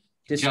member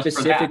to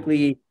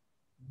specifically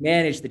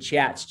manage the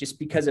chats, just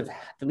because of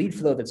the lead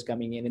flow that's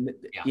coming in, and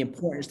the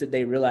importance that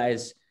they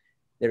realize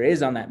there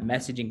is on that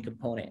messaging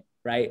component,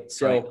 right?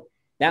 So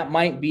that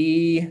might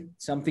be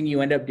something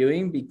you end up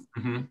doing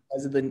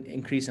because of the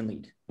increase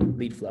in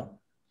lead flow.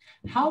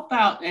 How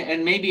about,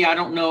 and maybe I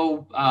don't know,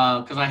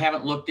 because I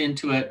haven't looked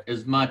into it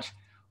as much,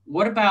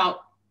 what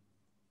about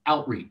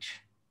outreach?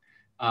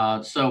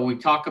 So we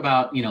talk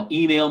about,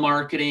 email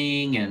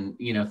marketing and,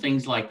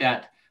 things like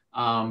that.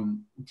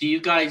 Do you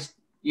guys,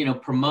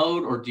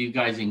 promote, or do you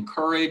guys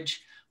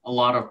encourage a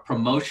lot of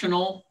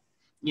promotional?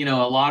 A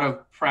lot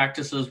of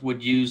practices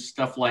would use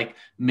stuff like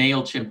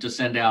MailChimp to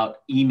send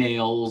out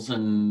emails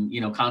and,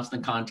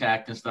 constant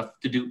contact and stuff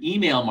to do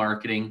email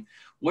marketing.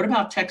 What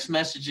about text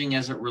messaging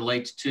as it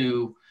relates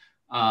to,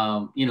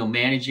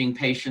 managing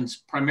patients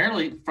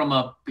primarily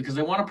because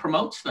they want to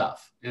promote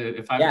stuff?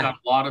 If I've got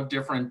a lot of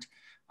different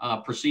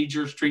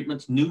procedures,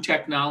 treatments, new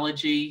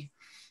technology,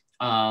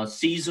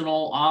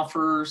 seasonal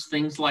offers,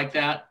 things like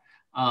that.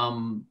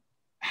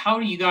 How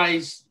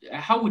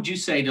would you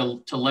say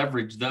to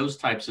leverage those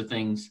types of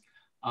things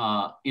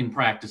in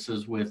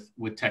practices with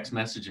text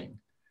messaging?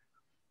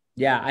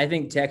 Yeah, I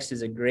think text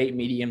is a great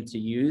medium to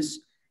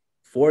use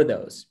for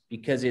those,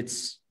 because it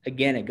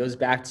goes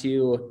back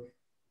to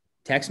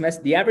text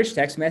message. The average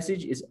text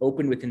message is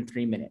opened within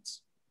 3 minutes,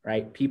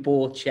 right?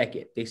 People check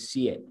it, they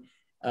see it,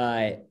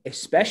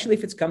 especially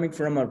if it's coming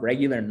from a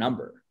regular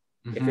number.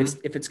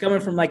 If it's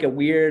coming from like a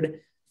weird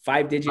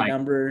 5-digit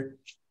number,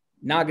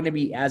 not going to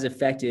be as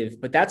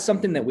effective. But that's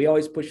something that we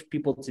always push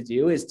people to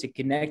do, is to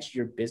connect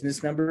your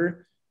business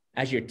number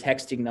as your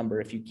texting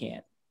number if you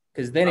can,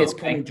 because then it's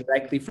coming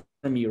directly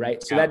from you,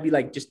 right? So that'd be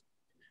like just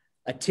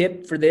a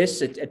tip for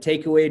this. A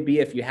takeaway would be,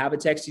 if you have a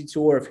texting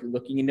tool, or if you're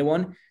looking into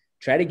one,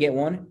 try to get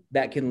one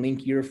that can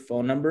link your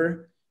phone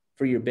number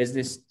for your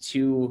business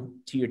to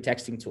your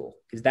texting tool,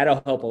 because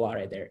that'll help a lot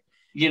right there.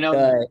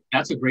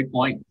 That's a great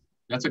point.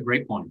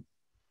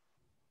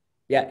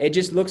 Yeah, it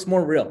just looks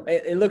more real.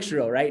 It looks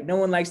real, right? No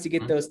one likes to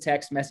get those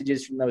text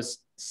messages from those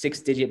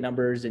 6-digit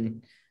numbers,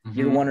 and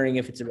you're wondering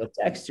if it's a real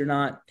text or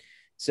not.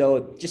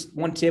 So just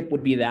one tip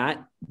would be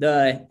that.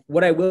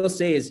 What I will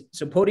say is,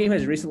 so Podium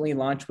has recently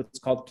launched what's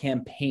called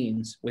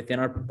campaigns within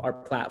our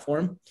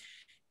platform.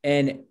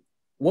 And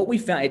what we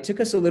found, it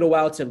took us a little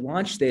while to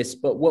launch this,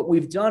 but what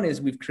we've done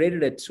is we've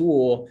created a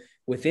tool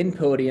within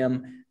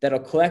Podium that'll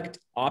collect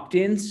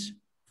opt-ins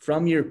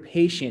from your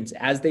patients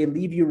as they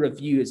leave you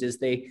reviews,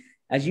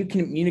 as you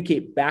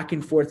communicate back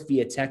and forth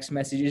via text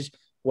messages.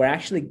 We're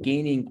actually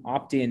gaining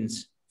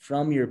opt-ins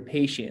from your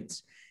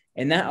patients.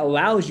 And that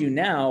allows you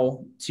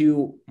now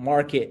to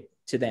market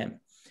to them.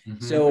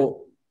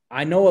 So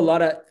I know a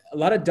lot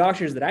of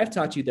doctors that I've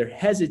talked to, they're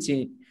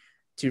hesitant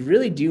to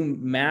really do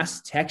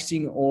mass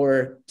texting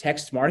or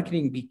text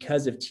marketing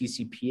because of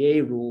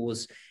TCPA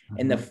rules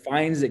and the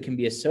fines that can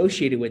be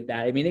associated with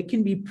that. I mean, it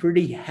can be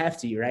pretty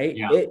hefty, right?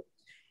 Yeah.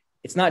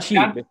 It's not cheap.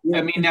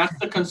 That's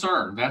the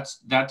concern. That's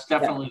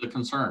definitely the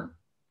concern.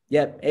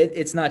 Yep.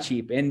 It's not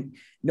cheap. And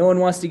no one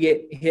wants to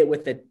get hit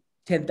with a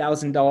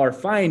 $10,000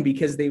 fine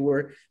because they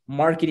were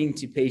marketing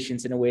to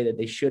patients in a way that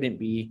they shouldn't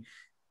be.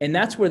 And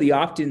that's where the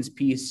opt-ins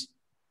piece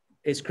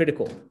is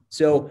critical.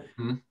 So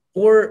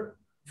for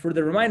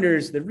the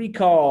reminders, the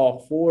recall,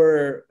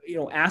 for,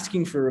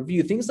 asking for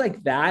review, things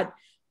like that,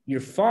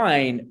 you're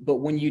fine. But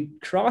when you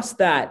cross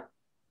that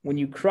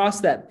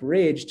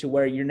bridge to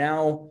where you're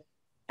now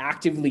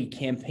actively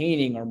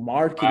campaigning or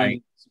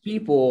marketing to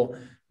people,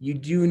 you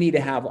do need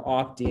to have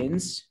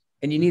opt-ins,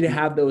 and you need to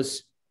have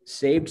those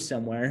saved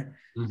somewhere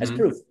as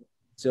proof.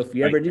 So if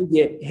you ever do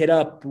get hit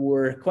up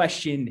or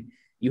questioned,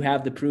 you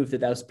have the proof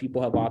that those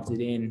people have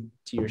opted in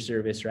to your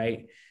service,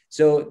 right?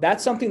 So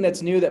that's something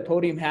that's new that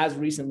Podium has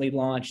recently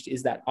launched,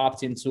 is that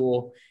opt-in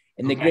tool.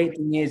 And the great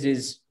thing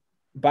is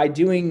by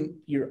doing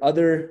your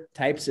other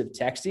types of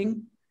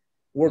texting,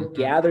 we're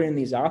gathering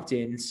these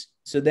opt-ins.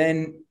 So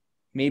then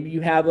maybe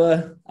you have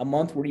a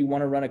month where you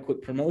want to run a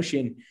quick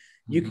promotion.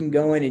 You can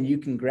go in and you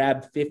can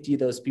grab 50 of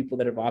those people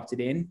that have opted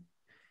in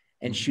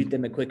and shoot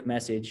them a quick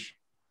message.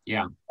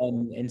 Yeah.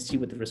 And see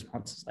what the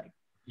response is like.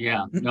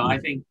 Yeah. No, I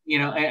think,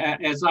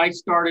 as I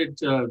started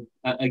to,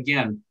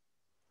 again,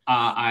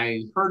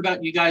 I heard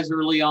about you guys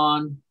early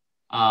on.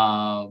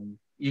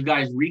 You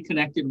guys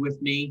reconnected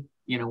with me,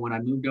 when I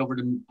moved over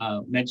to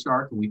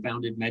MedShark, and we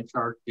founded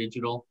MedShark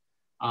Digital.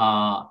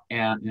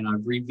 And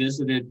I've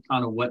revisited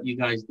kind of what you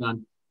guys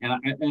done.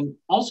 And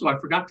also I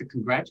forgot to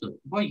congratulate.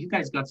 Boy, you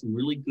guys got some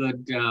really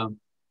good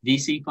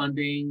VC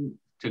funding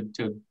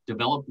to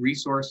develop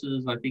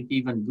resources. I think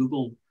even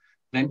Google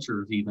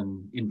Ventures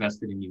even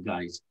invested in you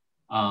guys.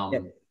 I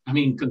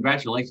mean,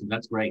 congratulations.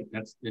 That's great.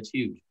 That's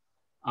huge.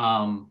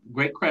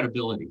 Great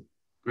credibility.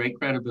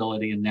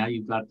 And now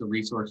you've got the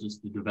resources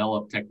to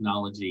develop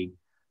technology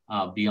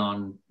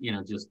beyond,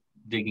 just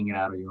digging it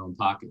out of your own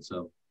pocket.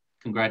 So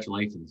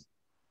congratulations.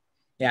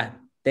 Yeah,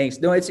 thanks.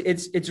 No,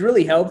 it's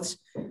really helped.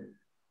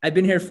 I've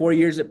been here 4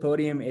 years at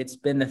Podium. It's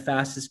been the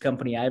fastest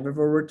company I've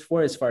ever worked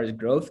for as far as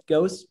growth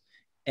goes.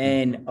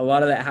 And a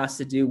lot of that has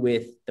to do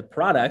with the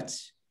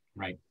product,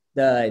 right?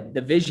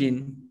 The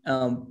vision,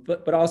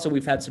 but also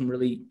we've had some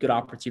really good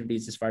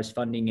opportunities as far as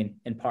funding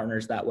and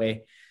partners that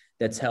way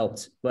that's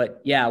helped.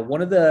 But yeah,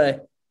 one of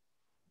the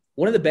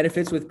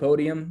benefits with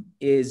Podium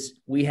is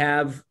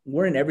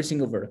we're in every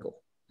single vertical.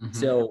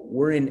 So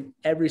we're in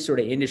every sort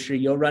of industry.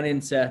 You'll run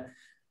into,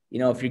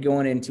 if you're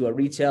going into a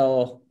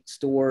retail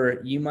store,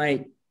 you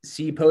might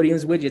see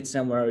Podium's widget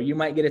somewhere, or you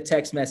might get a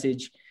text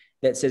message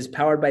that says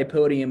powered by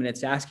Podium and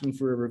it's asking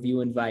for a review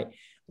invite.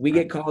 We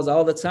get calls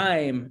all the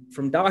time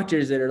from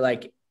doctors that are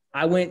like,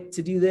 I went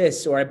to do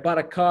this, or I bought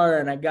a car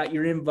and I got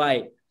your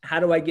invite. How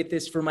do I get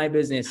this for my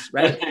business?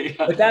 Right.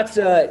 But that's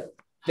the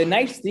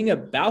nice thing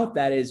about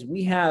that is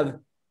we have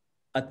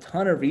a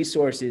ton of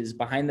resources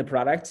behind the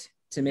product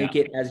to make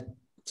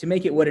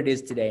it what it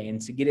is today and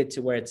to get it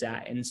to where it's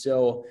at. And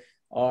so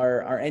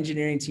our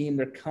engineering team,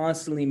 they're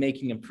constantly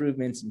making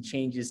improvements and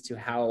changes to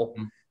how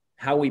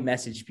we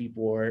message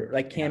people, or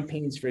like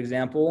campaigns, for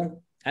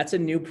example. That's a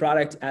new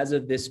product as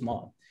of this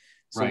month.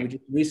 So we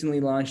just recently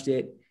launched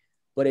it,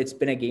 but it's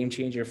been a game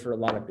changer for a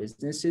lot of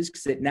businesses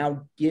because it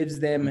now gives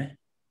them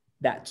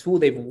that tool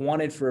they've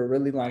wanted for a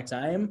really long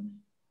time,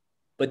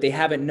 but they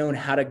haven't known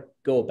how to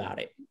go about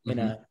it in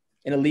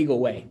a legal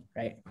way.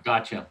 Right.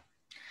 Gotcha.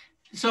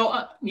 So,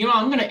 I'm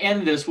going to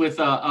end this with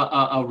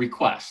a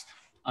request.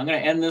 I'm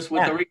going to end this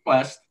with a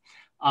request.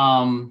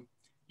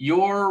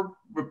 Your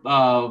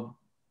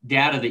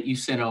data that you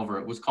sent over,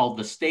 it was called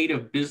the State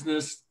of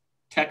Business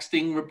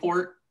Texting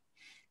Report.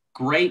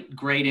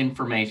 Great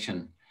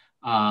information.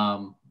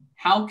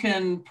 How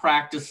can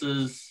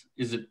practices,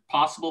 is it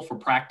possible for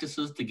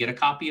practices to get a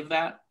copy of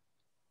that?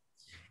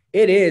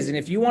 It is. And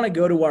if you want to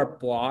go to our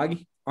blog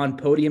on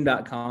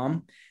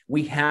podium.com,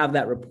 we have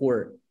that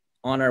report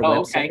on our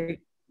website. Okay.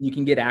 You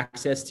can get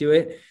access to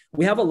it.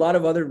 We have a lot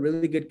of other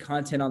really good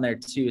content on there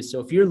too. So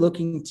if you're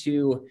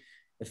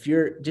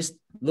just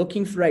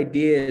looking for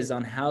ideas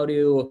on how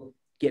to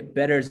get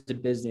better as a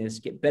business,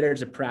 get better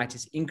as a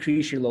practice,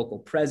 increase your local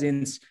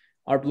presence,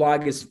 our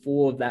blog is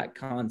full of that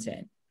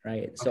content,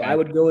 right? So I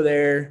would go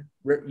there.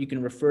 You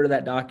can refer to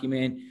that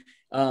document.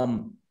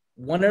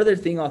 One other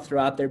thing I'll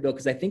throw out there, Bill,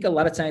 because I think a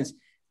lot of times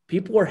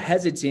people are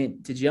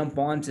hesitant to jump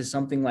onto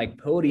something like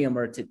Podium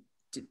or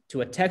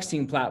to a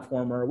texting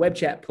platform or a web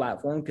chat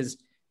platform because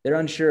they're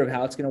unsure of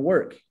how it's going to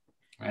work.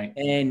 Right.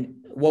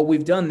 And what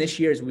we've done this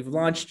year is we've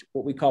launched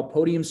what we call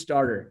Podium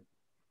Starter.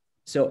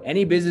 So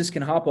any business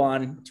can hop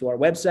on to our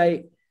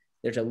website.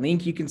 There's a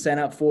link you can sign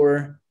up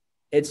for.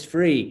 It's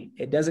free.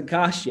 It doesn't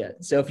cost you.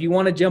 So if you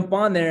want to jump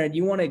on there and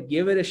you want to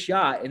give it a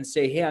shot and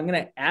say, hey, I'm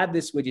going to add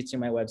this widget to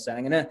my website.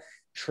 I'm going to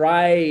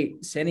try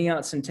sending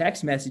out some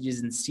text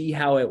messages and see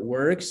how it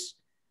works.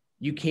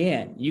 You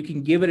can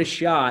give it a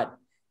shot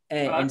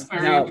and see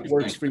how it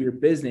works for your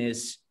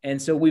business.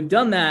 And so we've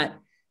done that.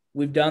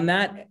 We've done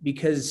that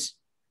because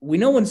we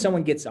know when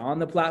someone gets on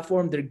the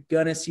platform, they're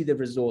going to see the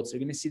results. They're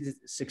going to see the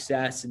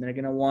success, and they're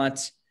going to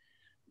want,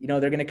 they're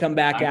going to come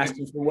back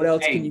asking for what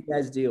else can you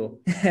guys do?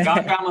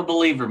 Josh, I'm a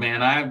believer,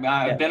 man.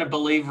 I've been a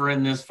believer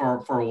in this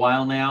for a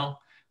while now.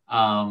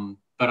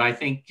 But I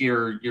think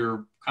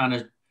you're kind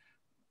of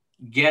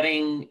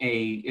getting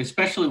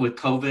especially with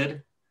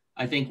COVID,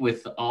 I think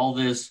with all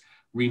this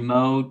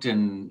remote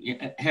and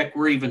heck,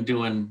 we're even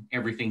doing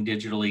everything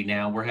digitally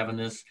now. We're having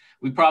this,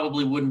 we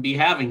probably wouldn't be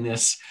having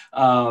this,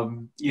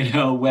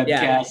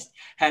 webcast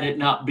had it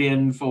not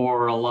been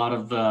for a lot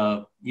of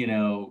the,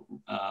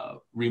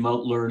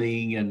 remote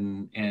learning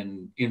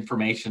and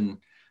information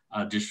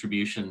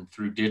distribution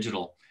through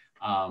digital.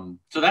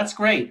 So that's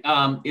great.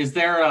 Is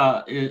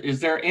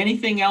there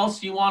anything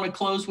else you want to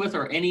close with,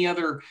 or any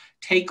other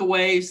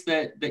takeaways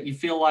that you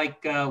feel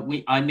like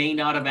I may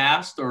not have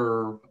asked,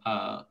 or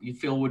you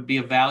feel would be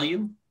of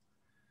value?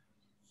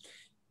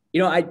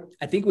 I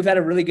think we've had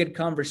a really good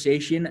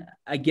conversation.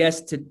 I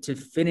guess to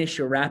finish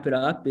or wrap it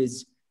up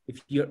is,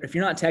 if you're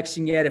not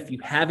texting yet, if you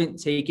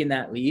haven't taken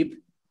that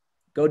leap,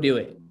 go do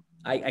it.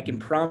 I can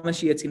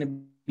promise you it's going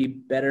to be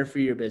better for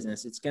your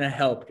business. It's going to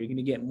help. You're going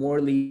to get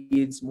more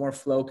leads, more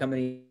flow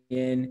coming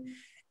in.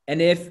 And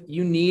if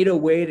you need a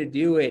way to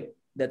do it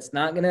that's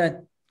not going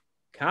to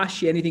cost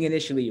you anything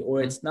initially,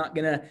 or it's not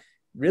going to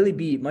really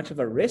be much of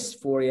a risk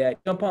for you,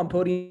 jump on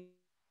Podium.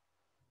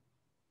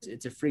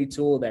 It's a free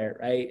tool there,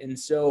 right? And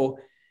so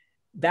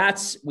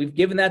we've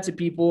given that to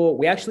people.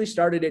 We actually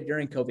started it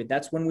during COVID.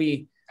 That's when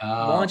we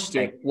launched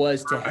it,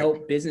 was to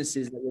help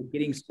businesses that were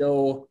getting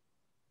so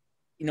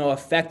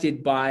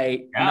affected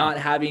by not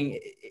having,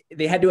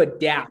 they had to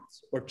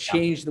adapt or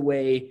change the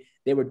way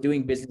they were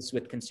doing business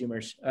with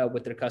consumers,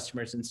 with their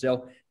customers. And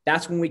so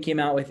that's when we came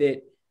out with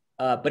it.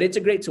 But it's a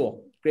great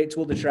tool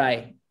to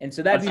try. And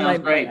so that'd be my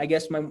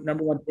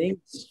number one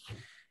thing.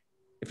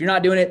 If you're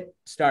not doing it,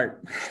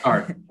 start.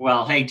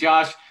 Well, hey,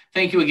 Josh,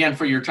 thank you again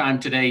for your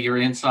time today, your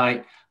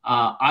insight.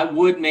 I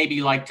would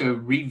maybe like to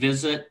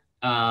revisit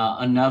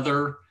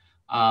another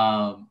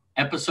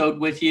episode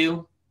with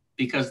you,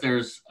 because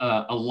there's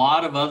a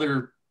lot of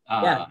other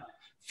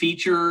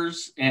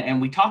features, and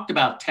we talked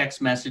about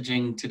text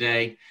messaging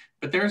today,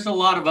 but there's a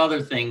lot of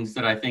other things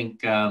that I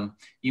think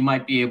you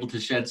might be able to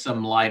shed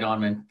some light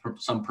on and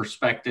some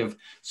perspective,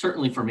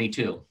 certainly for me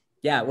too.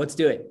 Yeah, let's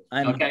do it.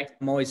 I'm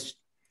always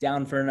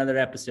down for another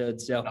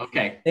episode. So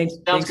thanks.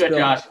 Sounds good, Bill.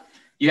 Josh.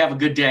 You have a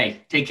good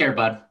day. Take care,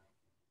 bud.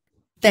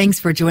 Thanks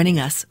for joining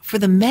us for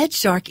the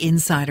MedShark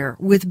Insider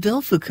with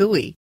Bill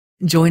Fukui.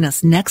 Join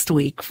us next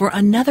week for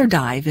another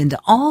dive into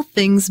all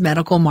things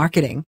medical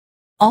marketing.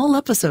 All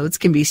episodes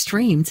can be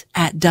streamed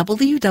at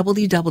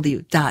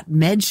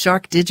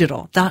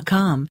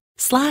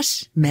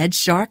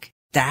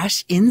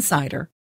www.medsharkdigital.com/MedShark-Insider.